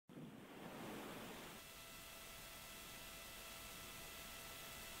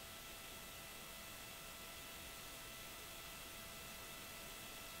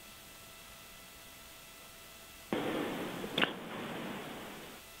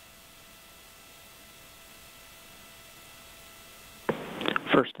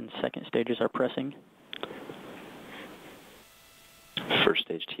First and second stages are pressing. First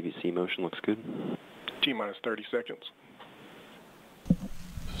stage TVC motion looks good. T-minus 30 seconds.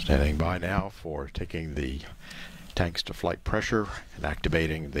 Standing by now for taking the tanks to flight pressure and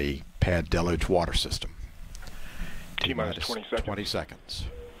activating the pad deluge water system. T-minus 20 seconds. 20 seconds.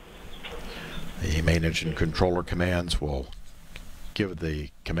 The main engine controller commands will give the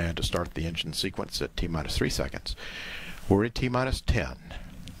command to start the engine sequence at T-minus 3 seconds. We're at T-minus 10,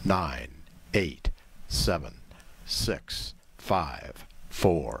 9, 8, 7, 6, 5,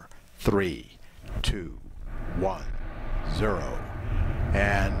 4, 3, 2, 1, 0.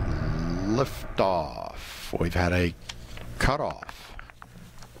 And liftoff. We've had a cutoff.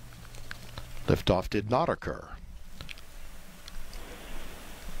 Liftoff did not occur.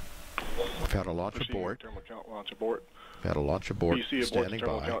 We've had a launch abort. Thermal count launch abort. We've had a launch abort standing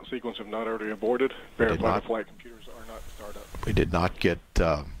thermal by. count sequence have not already aborted. Verify the flight computers are not startup. We did not get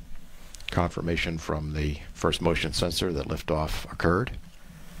confirmation from the first motion sensor that liftoff occurred.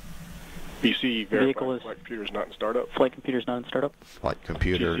 BC verify the flight computer is not in startup. Flight computer is not in startup. Flight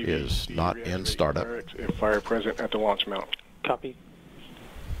computer is not in startup. If fire present at the launch mount. Copy.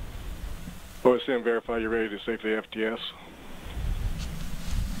 OSM, verify you're ready to safely FTS.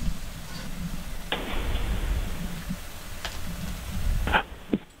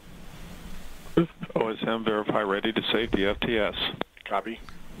 OSM, verify ready to safety FTS. Copy.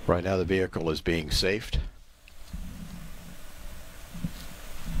 Right now the vehicle is being safed.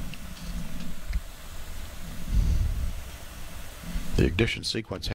 The ignition sequence